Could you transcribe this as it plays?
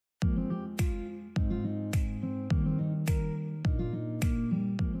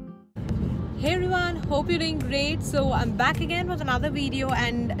Hey everyone, hope you're doing great. So I'm back again with another video,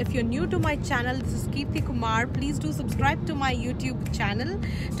 and if you're new to my channel, this is Keerthi Kumar. Please do subscribe to my YouTube channel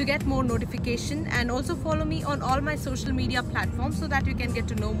to get more notification, and also follow me on all my social media platforms so that you can get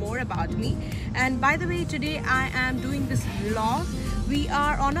to know more about me. And by the way, today I am doing this vlog. We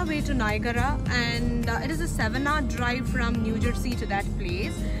are on our way to Niagara, and it is a 7-hour drive from New Jersey to that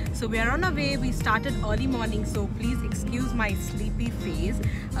place. So we are on our way. We started early morning, so please excuse my sleepy face.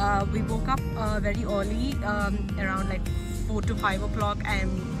 We woke up very early, around like 4 to 5 o'clock, and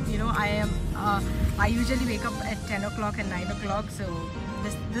you know I usually wake up at 10 o'clock and 9 o'clock, so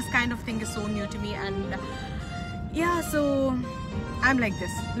this kind of thing is so new to me. And yeah, so I'm like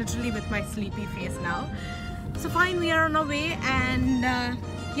this literally with my sleepy face now. So fine, we are on our way, and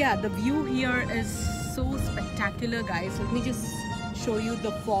yeah, the view here is so spectacular, guys. Let me just show you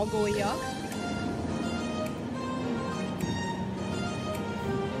the fog over here.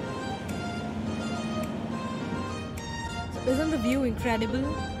 So isn't the view incredible?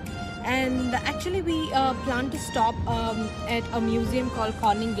 And actually we plan to stop at a museum called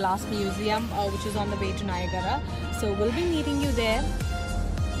Corning Glass Museum, which is on the way to Niagara. So we'll be meeting you there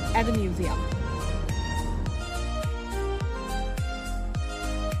at the museum.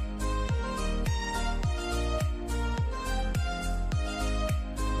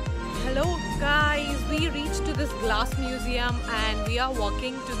 Hello guys, we reached to this glass museum and we are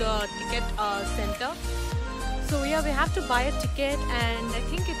walking to the ticket center. So yeah, we have to buy a ticket, and I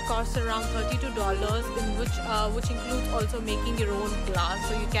think it costs around $32, in which includes also making your own glass,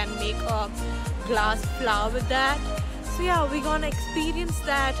 so you can make a glass flower with that. So yeah, we're gonna experience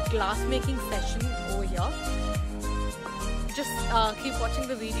that glass making session over here. Just keep watching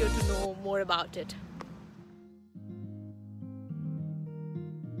the video to know more about it.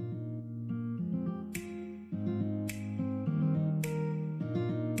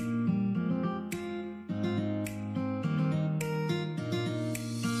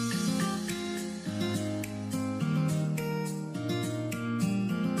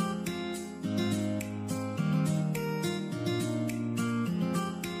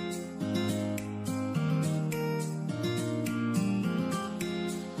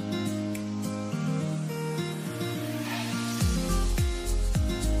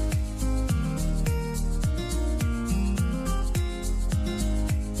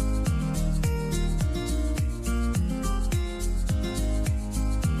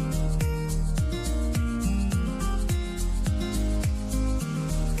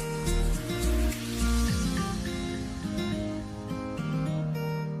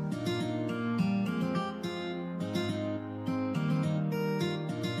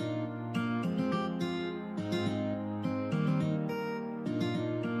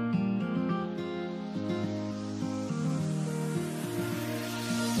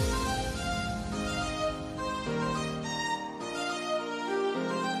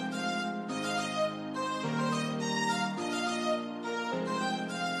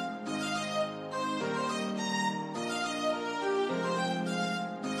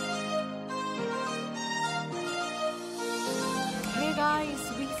 Guys,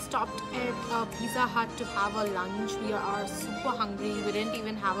 we stopped at Pizza Hut to have a lunch. We are super hungry. We didn't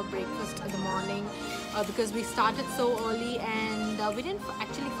even have a breakfast in the morning because we started so early, and we didn't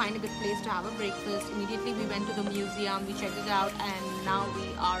actually find a good place to have a breakfast. Immediately we went to the museum, we checked it out, and now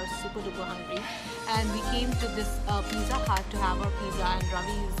we are super duper hungry. And we came to this Pizza Hut to have our pizza, and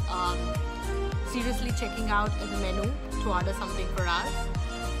Ravi is seriously checking out the menu to order something for us.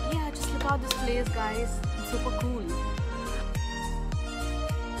 Yeah, just look out this place, guys. It's super cool.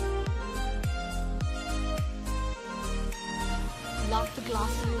 Love the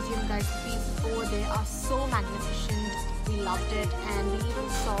glass museum, guys. The pieces over there are so magnificent. We loved it, and we even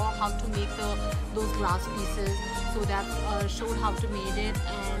saw how to make those glass pieces. So that showed how to make it,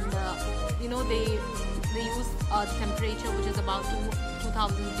 and you know they use the temperature which is about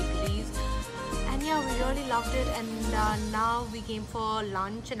 2000 degrees. And yeah, we really loved it. And now we came for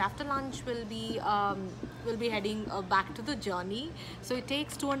lunch, and after lunch we'll be heading back to the journey. So it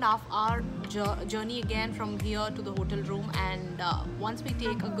takes 2.5 hour journey again from here to the hotel room, and once we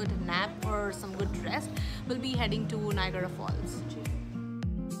take a good nap or some good rest, we'll be heading to Niagara Falls.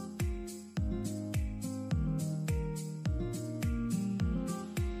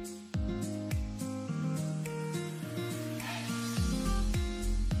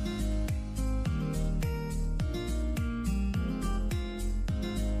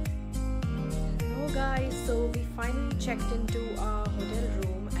 Guys, so we finally checked into our hotel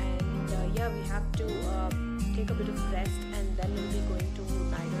room, and yeah, we have to take a bit of rest, and then we'll be going to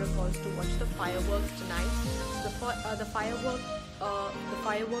Niagara Falls to watch the fireworks tonight. The fireworks the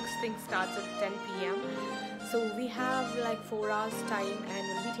fireworks thing starts at 10 p.m. So we have like 4 hours time and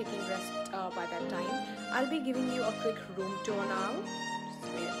we'll be taking rest by that time. I'll be giving you a quick room tour now.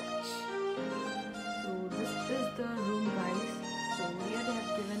 Just wait and watch. So this is the room, guys. So here they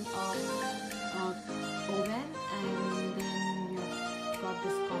have given a oven, and then you've got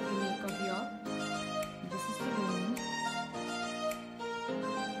this coffee maker here. This is the room.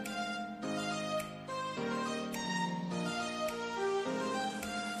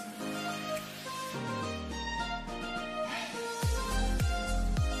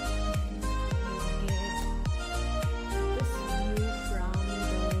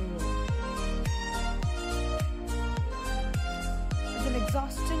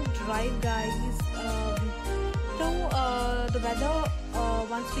 Exhausting drive, guys. The weather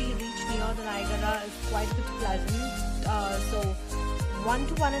once we reach near the Niagara is quite a bit pleasant. So 1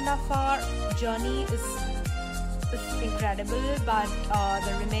 to 1.5 hour journey is incredible, but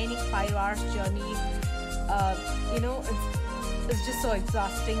the remaining 5 hours journey, it's just so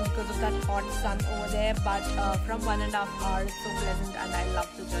exhausting because of that hot sun over there. But from 1.5 hours, it's so pleasant, and I love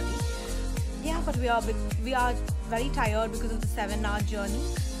the journey. Yeah, but we are very tired because of the 7-hour journey,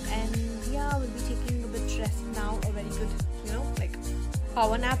 and yeah, we'll be taking a bit rest now, a very good, like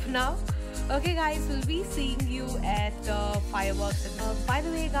power nap now. Okay guys, we'll be seeing you at the fireworks. By the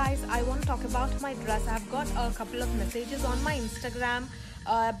way guys, I want to talk about my dress. I've got a couple of messages on my Instagram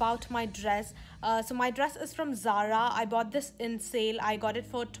about my dress. So my dress is from Zara. I bought this in sale. I got it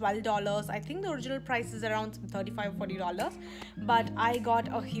for $12. I think the original price is around $35 or $40, but I got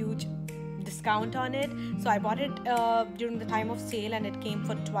a huge discount on it, so I bought it during the time of sale, and it came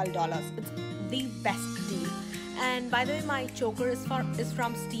for $12. It's the best deal. And by the way, my choker is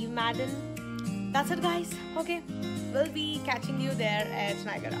from Steve Madden. That's it guys. Okay, we'll be catching you there at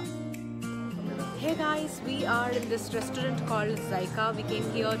Niagara. Hey guys, we are in this restaurant called Zyka. We came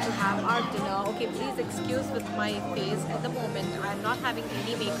here to have our dinner. Okay, please excuse with my face at the moment. I'm not having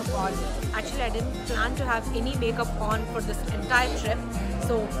any makeup on. Actually, I didn't plan to have any makeup on for this entire trip.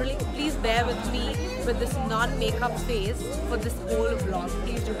 So please bear with me with this non-makeup face for this whole vlog.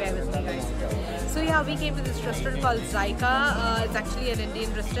 Please do bear with me guys. So yeah, we came to this restaurant called Zyka. It's actually an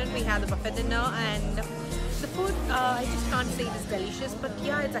Indian restaurant. We had a buffet dinner, and the food, I just can't say it is delicious, but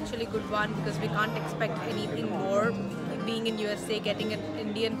yeah, it's actually a good one because we can't expect anything more. Being in USA, getting an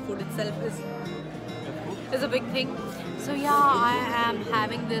Indian food itself is a big thing. So yeah, I am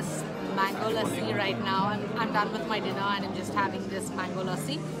having this mango lassi right now. I'm done with my dinner and I'm just having this mango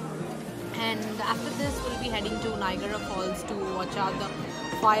lassi. And after this, we'll be heading to Niagara Falls to watch out the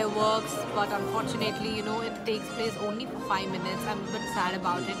fireworks. But unfortunately, it takes place only for 5 minutes. I'm a bit sad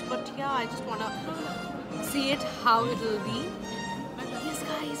about it. But yeah, I just want to see it how it will be. Yes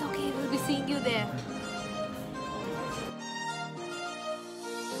guys, okay, we'll be seeing you there.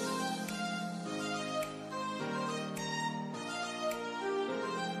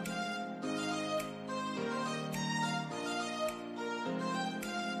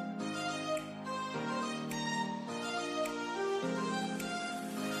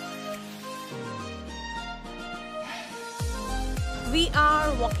 We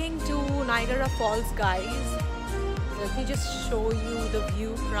are walking to Niagara Falls, guys. Let me just show you the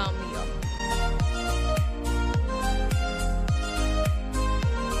view from here.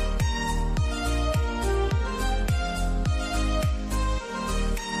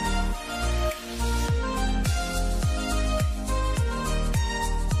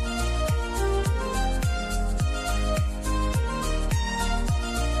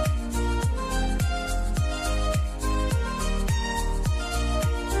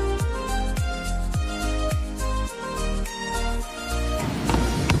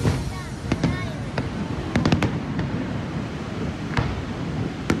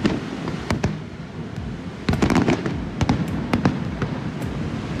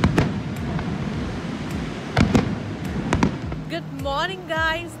 Good morning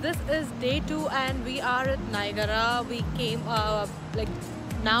guys, this is day 2 and we are at Niagara. We came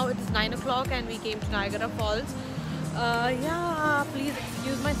now it's 9 o'clock and we came to Niagara Falls. Yeah, please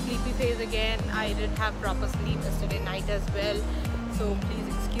excuse my sleepy face again. I didn't have proper sleep yesterday night as well, so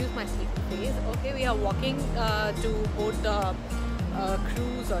please excuse my sleepy face. Okay, we are walking to board the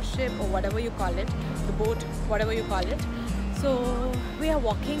cruise or ship or whatever you call it, the boat, whatever you call it. So we are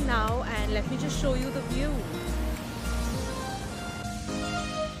walking now and let me just show you the view.